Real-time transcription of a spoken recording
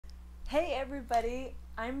Hey everybody,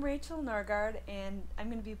 I'm Rachel Norgard and I'm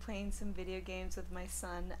going to be playing some video games with my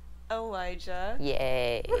son Elijah.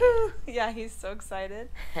 Yay! Woohoo! Yeah, he's so excited.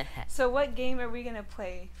 So what game are we going to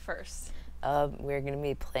play first? We're going to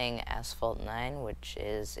be playing Asphalt 9, which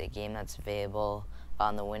is a game that's available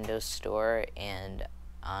on the Windows Store and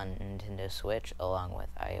on Nintendo Switch along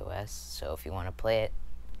with iOS. So if you want to play it,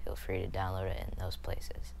 feel free to download it in those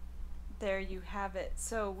places. There you have it.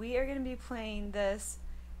 So we are going to be playing this,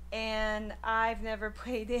 and I've never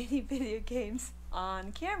played any video games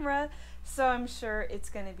on camera, so I'm sure it's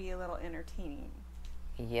going to be a little entertaining.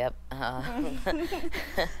 Yep.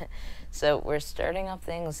 So we're starting off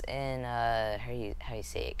things in how you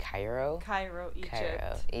say it? Cairo, Egypt.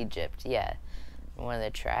 Cairo, Egypt. Yeah, one of the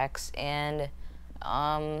tracks. And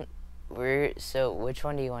which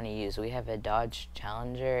one do you want to use? We have a Dodge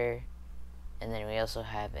Challenger, and then we also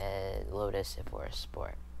have a Lotus Evora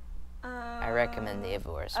Sport. I recommend the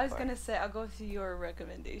Evora Sport. I was gonna say I'll go with your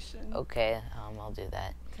recommendation. Okay, I'll do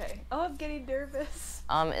that. Okay. Oh, I'm getting nervous.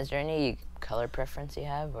 Is there any color preference you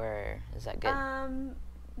have, or is that good?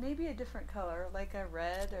 Maybe a different color, like a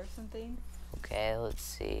red or something. Okay, let's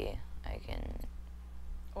see. I can.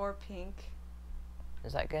 Or pink.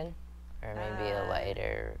 Is that good? Or maybe a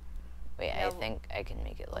lighter. Wait, yeah, I think I can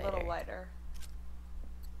make it lighter. A little lighter.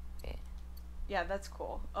 Okay. Yeah, that's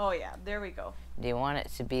cool. Oh yeah, there we go. Do you want it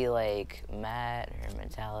to be like matte or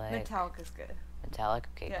metallic? Metallic is good. Metallic?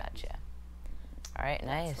 Okay, yeah. Gotcha. Alright,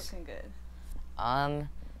 nice. That's looking good.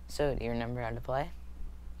 So do you remember how to play?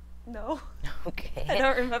 No. Okay. I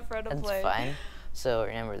don't remember how to play. That's fine. So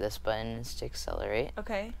remember, this button is to accelerate.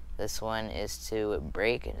 Okay. This one is to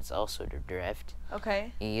brake, and it's also to drift.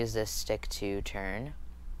 Okay. You use this stick to turn,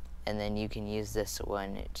 and then you can use this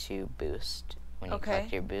one to boost when you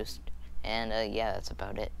collect your boost. And yeah, that's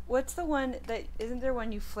about it. What's the one that isn't there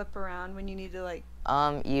one you flip around when you need to like?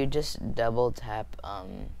 You just double tap.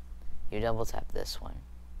 You double tap this one.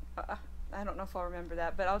 I don't know if I'll remember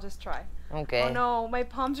that, but I'll just try. Okay. Oh no, my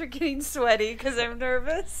palms are getting sweaty because I'm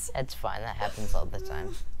nervous. That's fine. That happens all the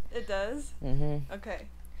time. It does? Mm-hmm. Okay.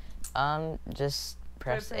 Just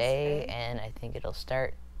press A, and I think it'll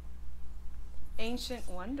start. Ancient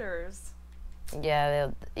Wonders.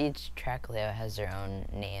 Yeah, each track layout has their own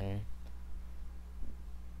name.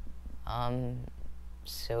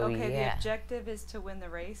 So okay, yeah. the objective is to win the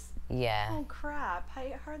race? Yeah. Oh crap,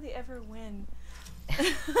 I hardly ever win.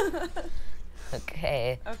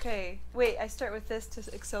 Okay. Okay, wait, I start with this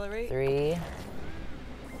to accelerate? 3,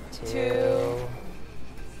 2,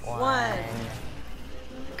 1.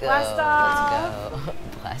 Go. Blast off. Let's go.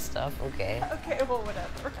 Blast off, okay. Okay, well,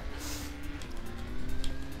 whatever.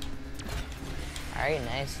 Alright,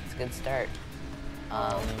 nice. It's a good start.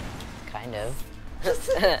 Kind of.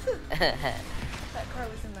 That car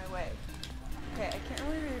was in my way. Okay, I can't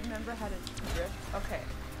really remember how to drift. Okay.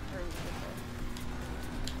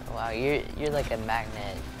 Wow, you're like a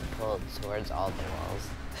magnet pulled towards all the walls.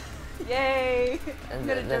 Yay! I'm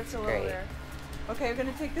gonna drift a little great. there. Okay, I'm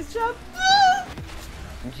gonna take this jump.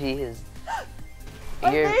 Jeez.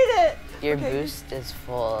 I made it! Your boost is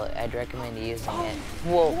full. I'd recommend using it.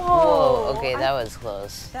 Whoa! Whoa! Okay, that was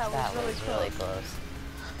close. That was really close.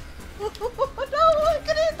 No, look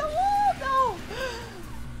at it! The wall! No!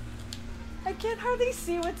 I can't hardly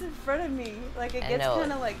see what's in front of me. Like, it gets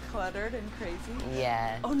kind of like cluttered and crazy.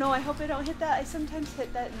 Yeah. Oh no, I hope I don't hit that. I sometimes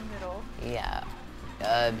hit that in the middle. Yeah.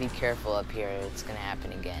 Be careful up here. It's gonna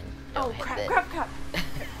happen again. Don't hit it. Crap.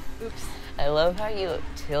 Oops. I love how you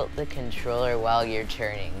tilt the controller while you're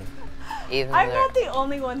turning. I'm not the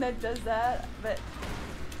only one that does that, but...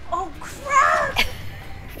 Oh, crap!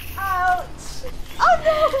 Ouch! Oh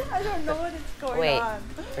no! I don't know what is going on.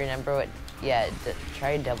 Remember what... Yeah,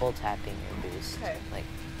 try double tapping your boost. Okay. Like,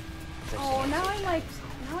 oh, now I'm like...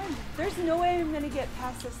 There's no way I'm going to get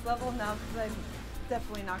past this level now because I'm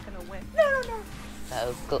definitely not going to win. No. That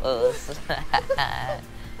was close.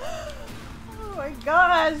 Oh my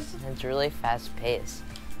gosh. It's really fast paced.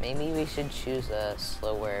 Maybe we should choose a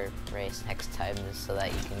slower race next time just so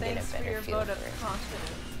that you can get a better feel for it. Thanks for your vote of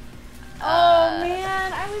confidence. Oh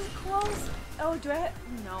man, I was close. Oh, do I?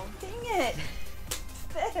 No, dang it.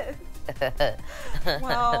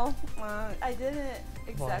 Well, I didn't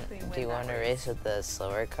exactly win. Do you want to race with the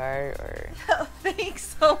slower car or? Oh,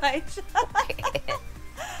 thanks so much. Okay.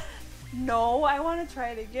 No, I want to try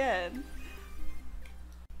it again.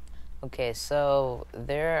 Okay, so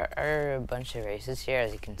there are a bunch of races here.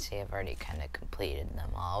 As you can see, I've already kind of completed them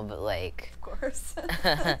all, but like... Of course.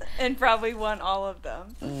 And probably won all of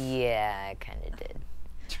them. Yeah, I kind of did.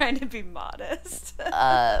 Trying to be modest.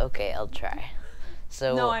 Okay, I'll try.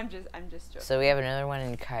 So no, I'm just joking. So we have another one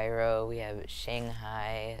in Cairo. We have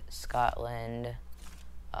Shanghai, Scotland.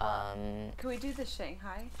 Can we do the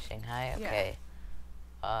Shanghai? Shanghai, okay.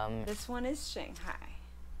 Yeah. This one is Shanghai.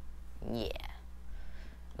 Yeah.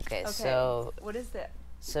 Okay, so what is that?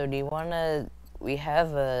 So do you wanna? We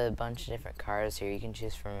have a bunch of different cars here. You can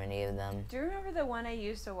choose from any of them. Do you remember the one I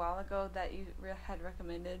used a while ago that you had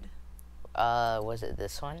recommended? Was it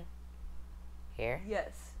this one? Here?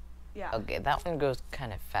 Yes. Yeah. Okay, that one goes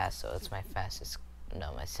kind of fast, so it's my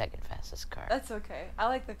second fastest car. That's okay. I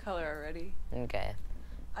like the color already. Okay.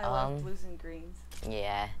 I love blues and greens.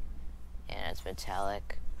 Yeah. And it's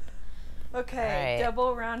metallic. Okay, right.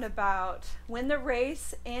 Double roundabout. Win the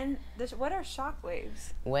race and what are shock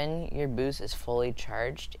waves? When your boost is fully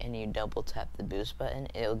charged and you double tap the boost button,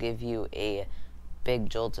 it'll give you a big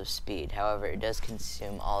jolt of speed. However, it does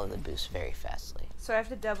consume all of the boost very fastly. So I have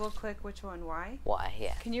to double click which one? Y? Y,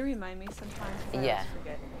 yeah. Can you remind me sometimes? Yeah, I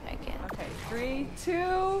forget. I can. Okay, 3,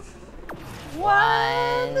 2,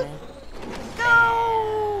 1.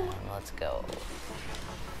 Go! And let's go.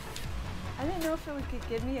 I didn't know if it could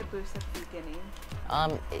give me a boost at the beginning.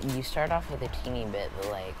 You start off with a teeny bit,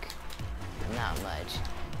 but like, not much.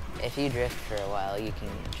 If you drift for a while, you can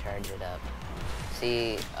charge it up.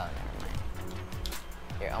 See, oh, never mind.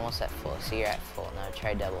 You're almost at full, so you're at full. Now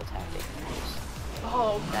try double tapping.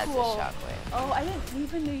 Oh, that's cool. A shockwave. Oh, I didn't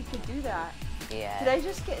even know you could do that. Yeah. Did I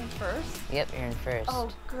just get in first? Yep, you're in first. Oh,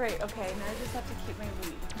 great. Okay, now I just have to keep my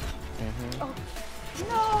lead. Mm-hmm. Oh,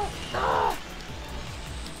 no! Ah!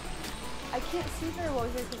 I can't see very well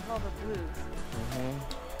because I can call the blues. Mm-hmm.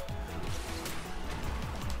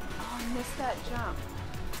 Oh, I missed that jump.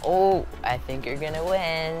 Oh, I think you're gonna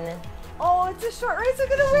win. Oh, it's a short race. I'm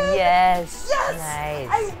gonna win. Yes. Yes. Nice.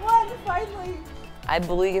 I won finally. I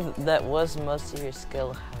believe that was most of your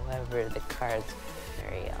skill. However, the car's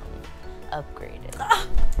very upgraded.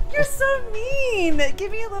 You're so mean.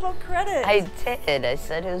 Give me a little credit. I did. I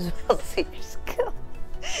said it was most of your skill.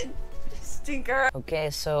 Stinker. Okay,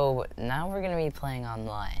 so now we're gonna be playing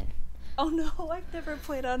online. Oh no, I've never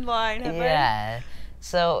played online, have I? Yeah.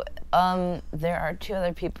 So, there are 2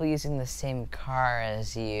 other people using the same car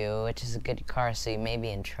as you, which is a good car, so you may be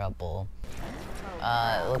in trouble.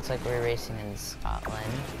 It looks like we're racing in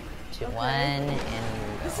Scotland. 2-1, and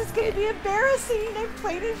this is gonna be embarrassing. I've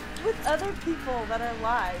played it with other people that are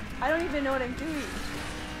live. I don't even know what I'm doing.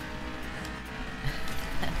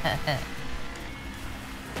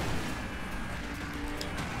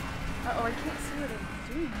 Uh-oh, I can't see what I'm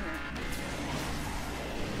doing here.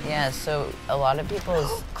 Yeah, so a lot of people's...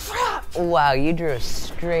 Oh, crap! Wow, you drove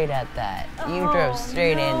straight at that. You drove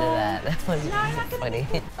straight into that. That was funny. Okay,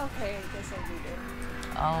 I guess I need it.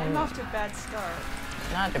 I'm off to a bad start.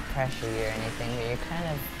 Not to pressure you or anything, but you're kind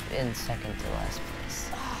of in second to last place.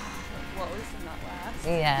 Well, at least I'm not last.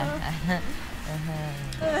 Yeah.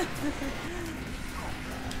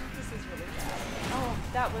 This is really bad. Oh,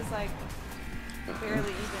 that was like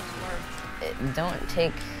barely even worked. Don't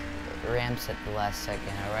take ramps at the last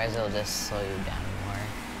second, otherwise it'll just slow you down more.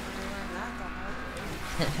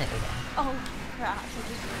 Yeah. Oh crap! I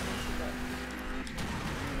just ran into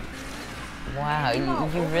Wow,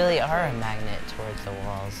 you really are a magnet towards the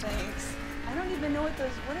walls. Thanks. I don't even know what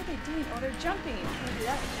are they doing? Oh, they're jumping. Maybe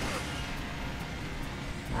that.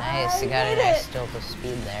 Nice, you got a nice jolt of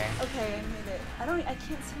speed there. Okay, I made it. I can't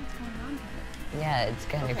see what's going on here. Yeah, it's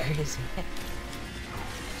kind of crazy.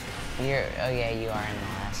 Oh yeah, you are in the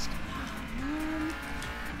last.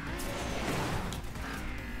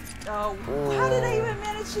 Oh, how did I even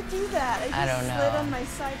manage to do that? I don't know. Slid on my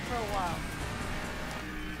side for a while.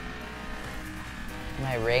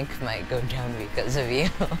 My rank might go down because of you.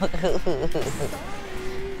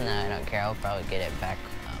 No, I don't care. I'll probably get it back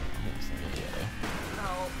almost immediately.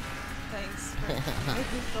 Oh, thanks. It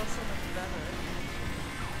makes me feel so much better.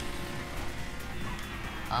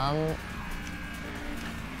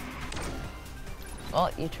 Well,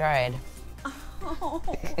 you tried. Oh.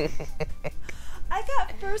 I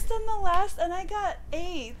got first on the last, and I got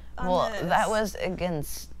 8th on this. That was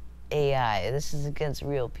against AI. This is against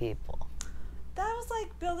real people. That was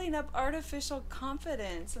like building up artificial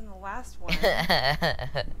confidence in the last one.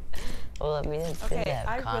 Well, I mean, it's good to have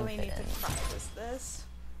I confidence. really need to practice this.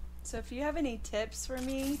 So if you have any tips for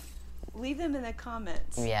me, leave them in the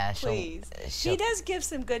comments. Yeah, please. She does give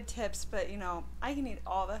some good tips, but you know, I need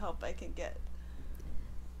all the help I can get.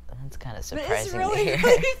 That's kind of surprising. But it's really,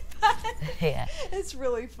 really fun. Yeah. It's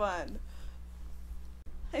really fun.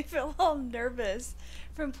 I feel all nervous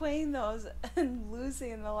from playing those and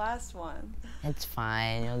losing the last one. It's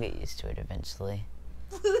fine. You'll get used to it eventually.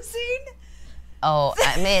 Losing? Oh,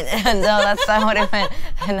 I mean, no, that's not what I meant.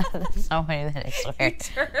 No, that's not what I meant, I swear.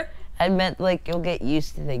 Sure. I meant, like, you'll get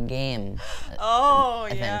used to the game. Oh,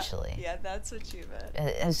 eventually. Yeah, that's what you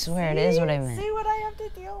meant. I swear, it is what I meant. See what I have to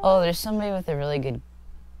deal with? Oh, there's somebody with a really good...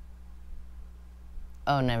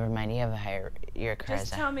 Oh, never mind. You have a higher... Your car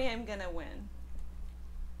Just is tell me I'm gonna win.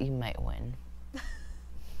 You might win.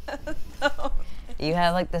 No. You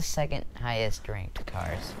have, like, the second highest ranked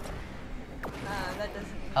cars. That doesn't...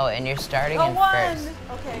 Oh, and you're starting in one! first.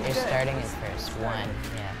 Okay, You're good. starting in first. One,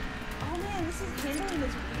 yeah. Oh man, this is handling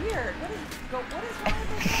is weird. What is wrong with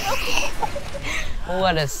this?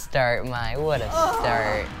 What a start, Mai. What a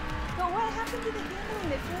start. But what happened to the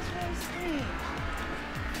handling? It feels really strange.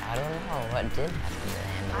 I don't know. What did happen to the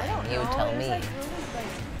handling? I don't know. You would tell it was me. like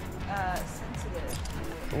really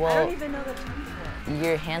sensitive. Well, I don't even know the term for it.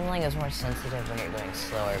 your handling is more sensitive when you're going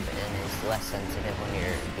slower, but it is less sensitive when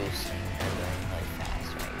you're boosting or going really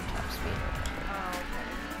fast or at your top speed or whatever. Oh, okay.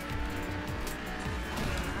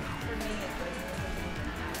 For me, it doesn't even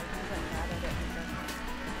matter because I'm bad at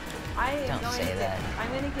it. Don't say that.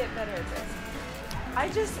 I'm gonna get better at this. I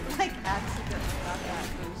just like accidentally got that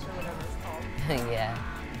boost or whatever it's called. Yeah.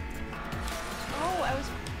 Oh, I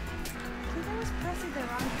think I was pressing the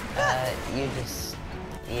wrong button. You just,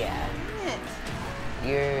 yeah. Dang it.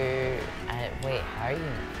 You're, wait, how are you?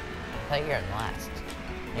 I thought you were in last.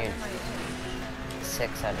 You're What am I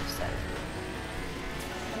 6 out of 7.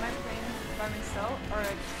 Am I playing by myself or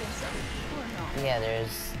against other people or no? Yeah,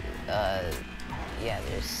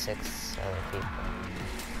 there's 6 other people.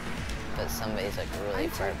 But somebody's like really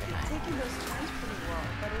far behind. I'm taking those turns pretty well,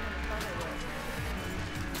 better than I thought I would.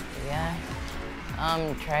 Yeah.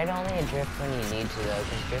 Try to only drift when you need to though,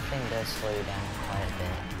 because drifting does slow you down quite a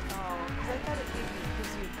bit. Oh, because I thought it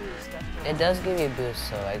gives you a boost after. It does give you a boost,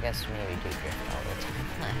 so I guess maybe do drift all the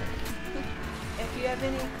time. If you have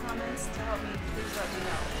any comments to help me, please let me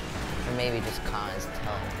know. Or maybe just comments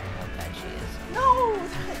telling her how bad she is. No,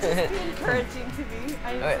 that's just be encouraging to me.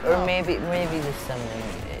 Or maybe just some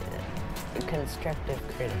constructive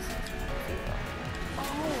criticism, if you will.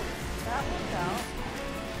 Oh, that worked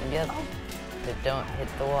out. Yep. Oh. But don't hit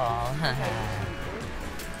the wall.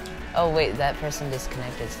 Oh wait, that person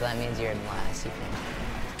disconnected, so that means you're in last. You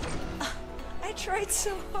can. I tried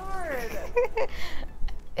so hard.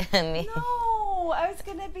 Me. No, I was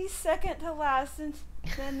gonna be second to last, and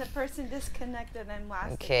then the person disconnected. I'm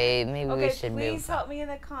last. Okay, maybe we should move. Please help me in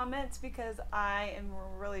the comments because I am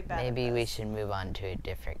really bad. Maybe at we this. should move on to a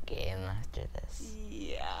different game after this.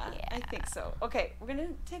 Yeah, I think so. Okay, we're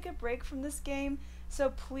gonna take a break from this game,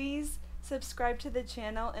 so please subscribe to the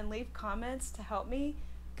channel and leave comments to help me,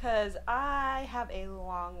 because I have a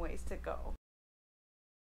long ways to go.